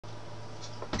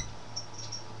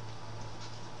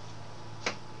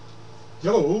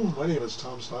Hello, my name is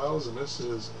Tom Stiles and this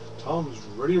is Tom's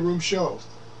Radio Room Show.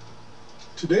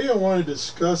 Today I want to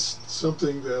discuss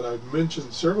something that I've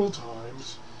mentioned several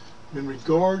times in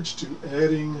regards to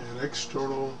adding an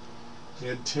external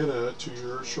antenna to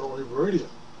your shortwave radio.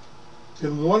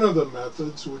 And one of the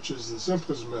methods, which is the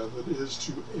simplest method, is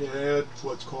to add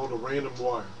what's called a random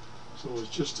wire. So it's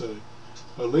just a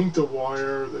length of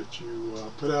wire that you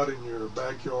put out in your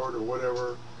backyard or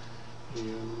whatever,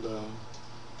 and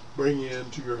bring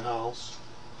into your house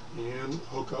and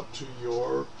hook up to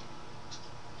your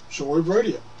shortwave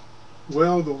radio.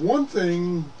 Well, the one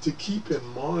thing to keep in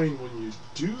mind when you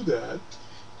do that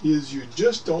is you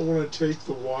just don't want to take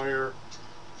the wire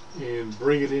and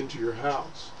bring it into your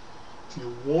house.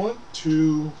 You want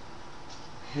to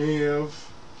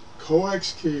have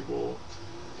coax cable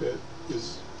that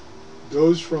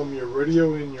goes from your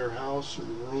radio in your house or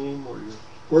your room or your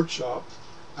workshop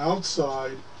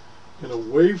outside and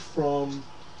away from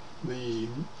the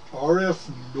RF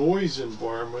noise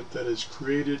environment that is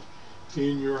created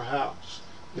in your house,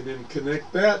 and then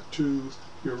connect that to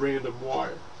your random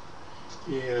wire.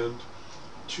 And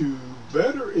to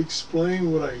better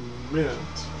explain what I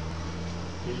meant,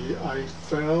 I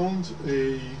found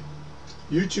a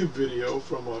YouTube video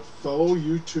from a fellow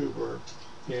YouTuber,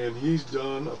 and he's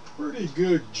done a pretty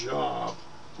good job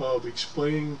of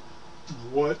explaining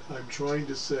what I'm trying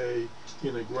to say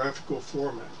in a graphical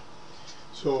format.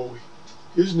 So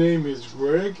his name is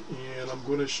Greg, and I'm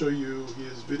going to show you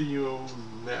his video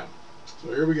now. So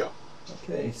here we go.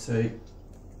 Okay, so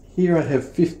here I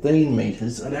have 15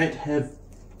 meters. I don't have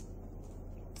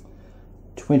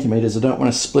 20 meters. I don't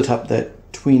want to split up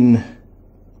that twin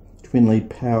lead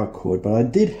power cord, but I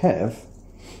did have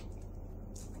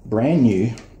brand new,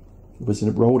 it was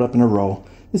rolled up in a roll.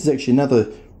 This is actually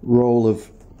another roll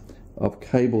of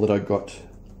cable that I got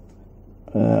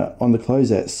on the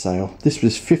closeout sale. This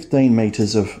was 15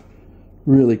 meters of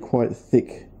really quite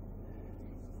thick,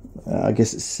 I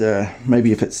guess it's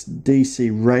maybe if it's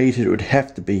DC rated it would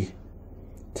have to be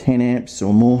 10 amps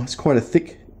or more. It's quite a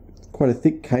thick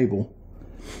cable,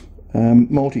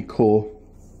 multi-core,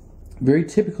 very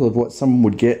typical of what someone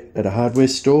would get at a hardware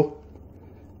store.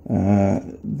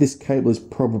 This cable is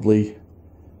probably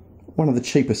one of the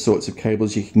cheaper sorts of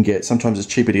cables you can get. Sometimes it's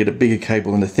cheaper to get a bigger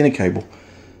cable than a thinner cable.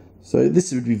 So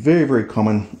this would be very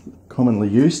commonly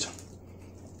used,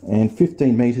 and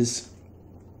 15 meters.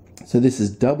 So this is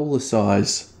double the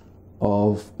size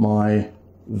of my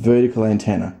vertical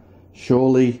antenna.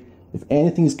 Surely, if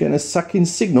anything's going to suck in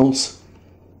signals,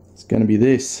 it's going to be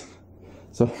this.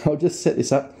 So I'll just set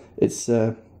this up. It's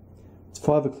 5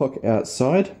 o'clock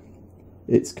outside.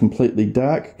 It's completely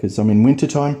dark because I'm in winter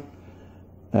time.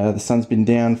 The sun's been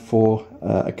down for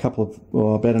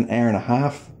about an hour and a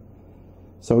half.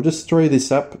 So I'll just throw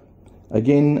this up.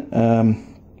 Again,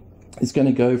 it's going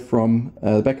to go from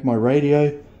the back of my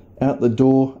radio, out the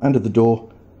door, under the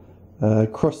door,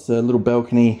 across the little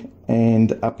balcony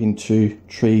and up into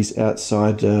trees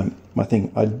outside my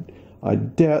thing. I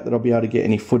doubt that I'll be able to get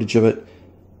any footage of it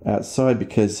outside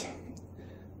because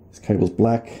this cable's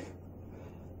black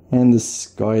and the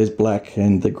sky is black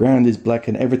and the ground is black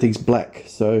and everything's black.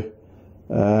 So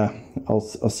I'll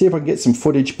see if I can get some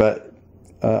footage, but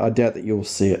I doubt that you'll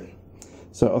see it.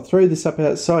 So I'll throw this up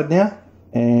outside now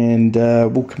and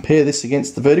we'll compare this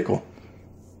against the vertical.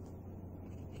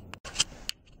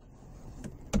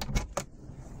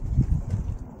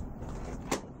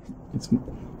 It's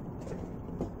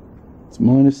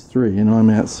 -3 and I'm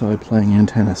outside playing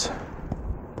antennas.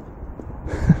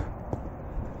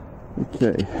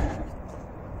 Okay.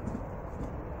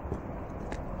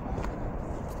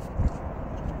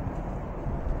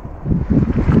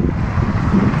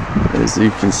 As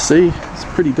you can see, it's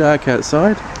pretty dark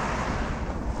outside.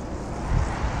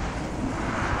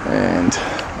 And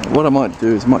what I might do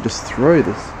is I might just throw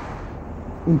this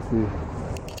into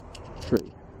a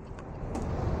tree.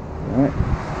 Alright.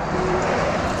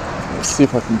 Let's see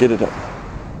if I can get it up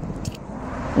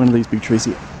one of these big trees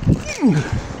here.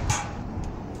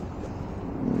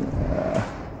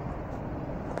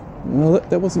 Well,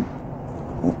 that wasn't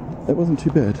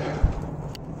too bad.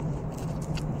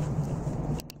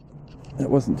 That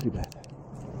wasn't too bad.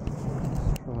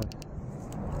 Let's try.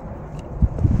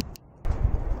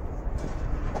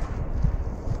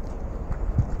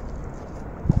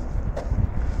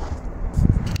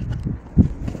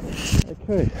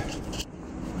 Okay.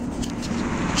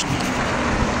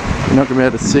 You're not going to be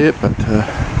able to see it, but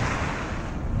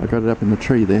I got it up in the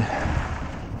tree there.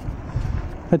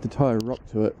 Had to tie a rock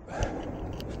to it.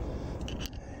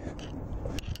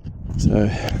 So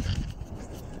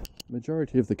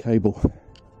Majority of the cable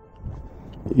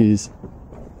is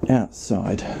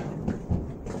outside,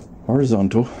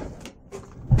 horizontal.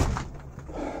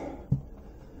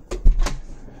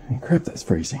 And crap, that's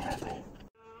freezing out there.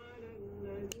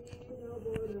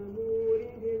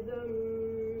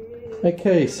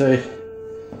 Okay, so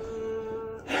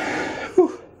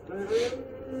whew,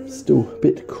 still a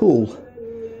bit cool.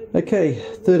 Okay,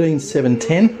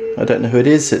 13710. I don't know who it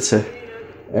is. It's a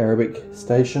Arabic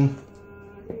station.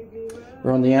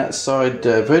 We're on the outside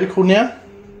vertical now,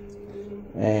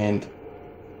 and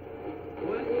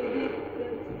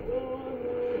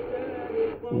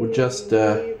we'll just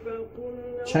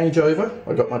change over.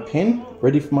 I got my pen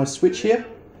ready for my switch here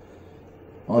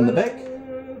on the back.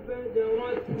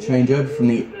 Change over from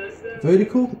the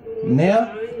vertical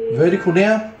now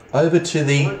over to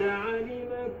the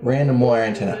random wire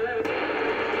antenna.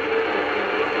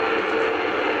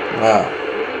 Wow.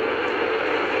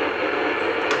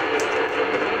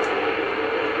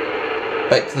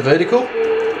 Back to the vertical.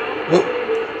 Oh.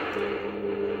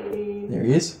 There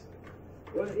he is.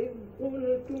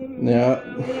 Now,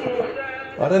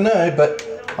 I don't know, but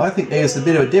I think there's a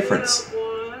bit of a difference.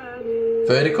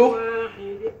 Vertical.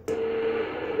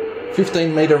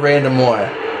 15-meter random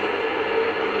wire.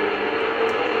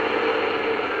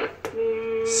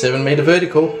 7-meter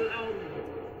vertical.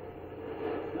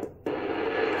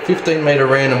 15-meter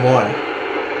random wire.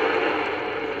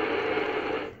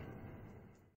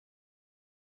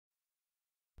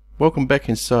 Welcome back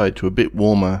inside to a bit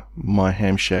warmer my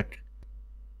ham shack.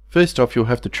 First off, you'll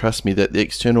have to trust me that the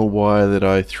external wire that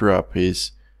I threw up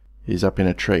is up in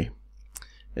a tree.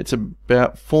 It's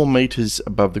about 4 meters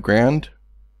above the ground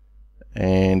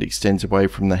and extends away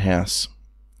from the house.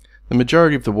 The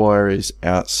majority of the wire is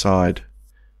outside.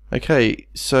 Okay,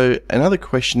 so another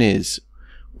question is,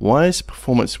 why is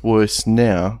performance worse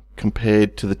now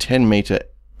compared to the 10-meter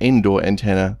indoor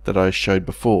antenna that I showed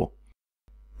before?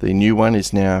 The new one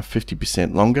is now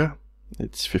 50% longer.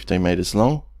 It's 15 meters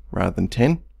long rather than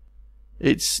 10.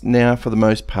 It's now for the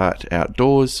most part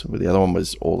outdoors, where the other one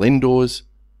was all indoors.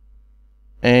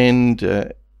 And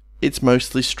it's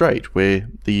mostly straight, where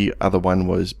the other one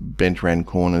was bent around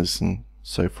corners and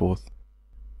so forth.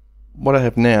 What I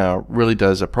have now really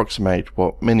does approximate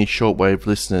what many shortwave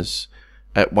listeners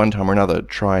at one time or another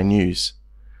try and use.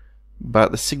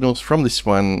 But the signals from this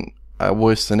one are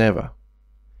worse than ever.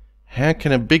 How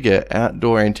can a bigger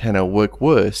outdoor antenna work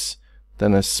worse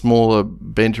than a smaller,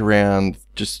 bent around,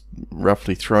 just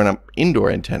roughly thrown up indoor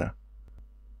antenna?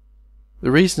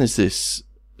 The reason is this: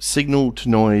 signal to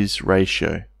noise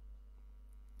ratio.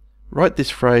 Write this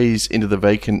phrase into the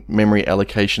vacant memory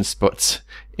allocation spots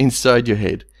inside your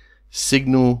head.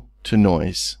 Signal to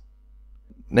noise.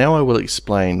 Now I will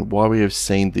explain why we have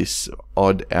seen this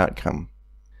odd outcome.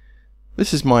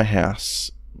 This is my house.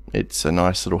 It's a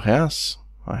nice little house.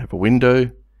 I have a window,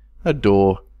 a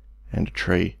door, and a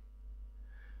tree.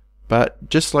 But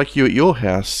just like you at your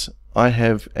house, I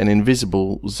have an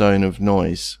invisible zone of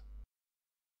noise.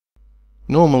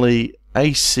 Normally,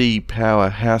 AC power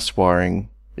house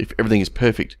wiring, if everything is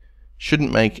perfect,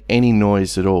 shouldn't make any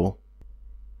noise at all.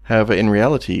 However, in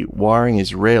reality, wiring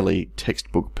is rarely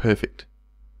textbook perfect.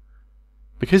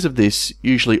 Because of this,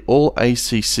 usually all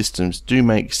AC systems do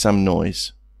make some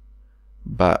noise.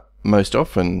 But most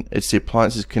often, it's the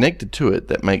appliances connected to it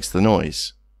that makes the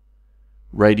noise.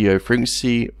 Radio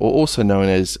frequency, or also known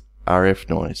as RF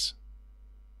noise.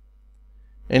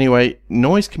 Anyway,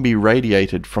 noise can be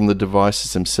radiated from the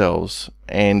devices themselves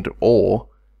and or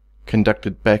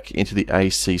conducted back into the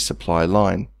AC supply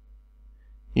line.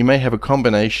 You may have a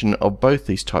combination of both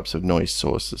these types of noise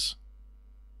sources.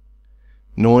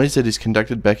 Noise that is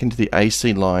conducted back into the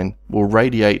AC line will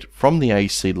radiate from the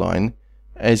AC line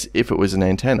as if it was an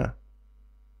antenna.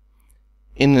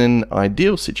 In an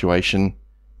ideal situation,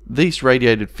 these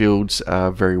radiated fields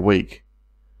are very weak,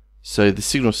 so the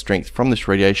signal strength from this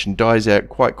radiation dies out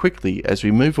quite quickly as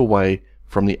we move away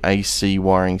from the AC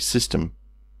wiring system.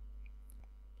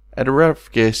 At a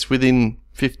rough guess, within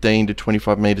 15 to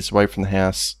 25 meters away from the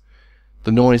house,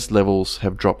 the noise levels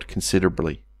have dropped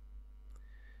considerably.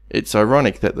 It's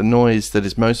ironic that the noise that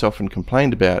is most often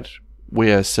complained about,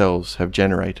 we ourselves have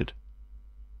generated.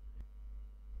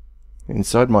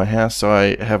 Inside my house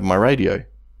I have my radio.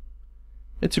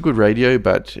 It's a good radio,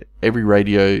 but every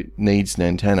radio needs an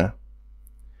antenna.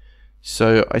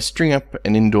 So I string up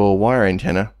an indoor wire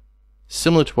antenna,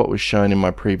 similar to what was shown in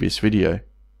my previous video.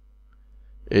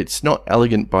 It's not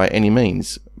elegant by any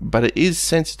means, but it is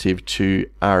sensitive to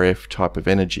RF type of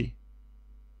energy.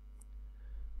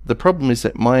 The problem is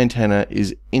that my antenna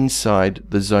is inside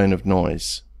the zone of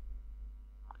noise.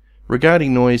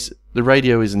 Regarding noise, the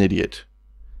radio is an idiot.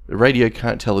 the radio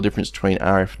can't tell the difference between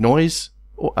RF noise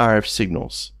or RF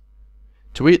signals.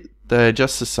 To it, they're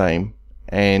just the same,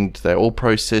 and they're all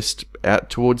processed out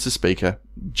towards the speaker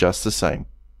just the same.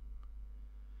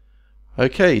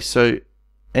 Okay, so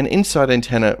an inside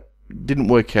antenna didn't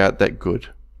work out that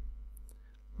good.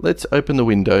 Let's open the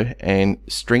window and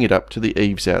string it up to the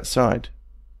eaves outside.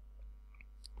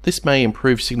 This may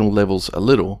improve signal levels a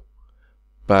little,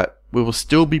 but we will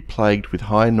still be plagued with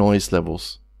high noise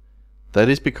levels. That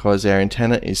is because our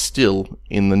antenna is still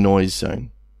in the noise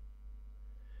zone.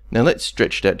 Now let's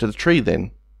stretch it out to the tree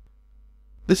then.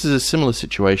 This is a similar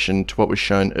situation to what was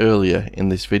shown earlier in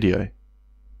this video.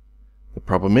 The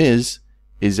problem is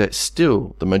that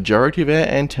still the majority of our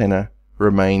antenna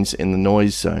remains in the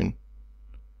noise zone.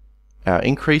 Our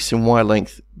increase in wire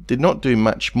length did not do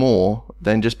much more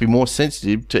than just be more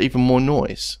sensitive to even more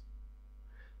noise.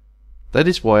 That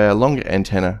is why our longer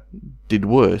antenna did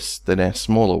worse than our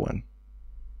smaller one.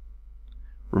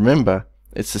 Remember,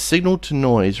 it's the signal to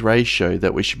noise ratio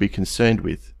that we should be concerned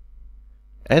with.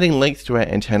 Adding length to our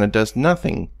antenna does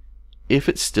nothing if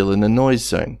it's still in the noise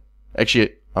zone.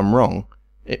 Actually, I'm wrong.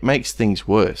 It makes things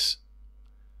worse.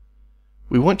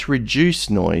 We want to reduce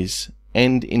noise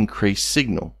and increase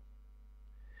signal.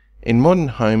 In modern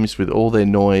homes with all their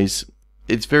noise,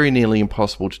 it's very nearly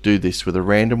impossible to do this with a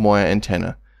random wire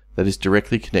antenna that is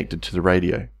directly connected to the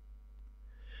radio.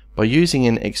 By using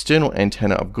an external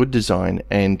antenna of good design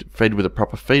and fed with a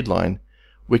proper feed line,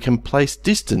 we can place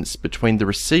distance between the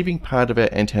receiving part of our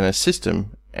antenna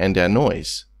system and our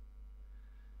noise.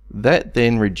 That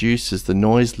then reduces the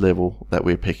noise level that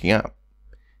we're picking up.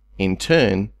 In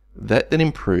turn, that then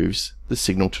improves the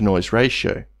signal to noise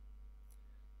ratio.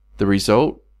 The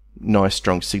result? Nice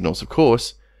strong signals, of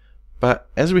course, but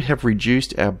as we have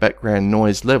reduced our background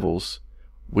noise levels,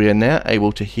 we are now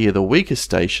able to hear the weaker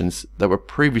stations that were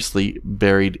previously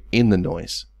buried in the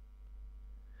noise.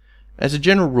 As a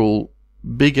general rule,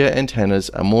 bigger antennas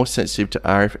are more sensitive to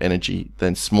RF energy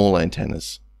than small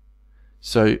antennas.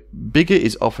 So bigger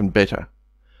is often better,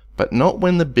 but not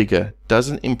when the bigger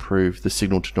doesn't improve the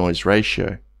signal to noise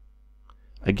ratio.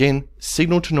 Again,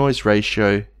 signal to noise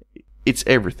ratio, it's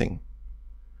everything.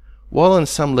 While on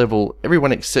some level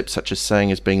everyone accepts such a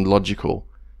saying as being logical,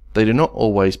 they do not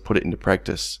always put it into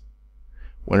practice.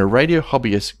 When a radio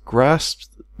hobbyist grasps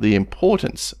the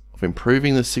importance of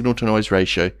improving the signal to noise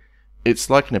ratio, it's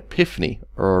like an epiphany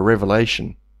or a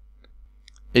revelation.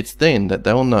 It's then that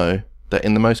they'll know that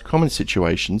in the most common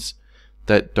situations,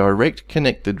 that direct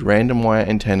connected random wire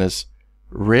antennas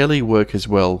rarely work as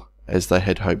well as they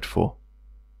had hoped for.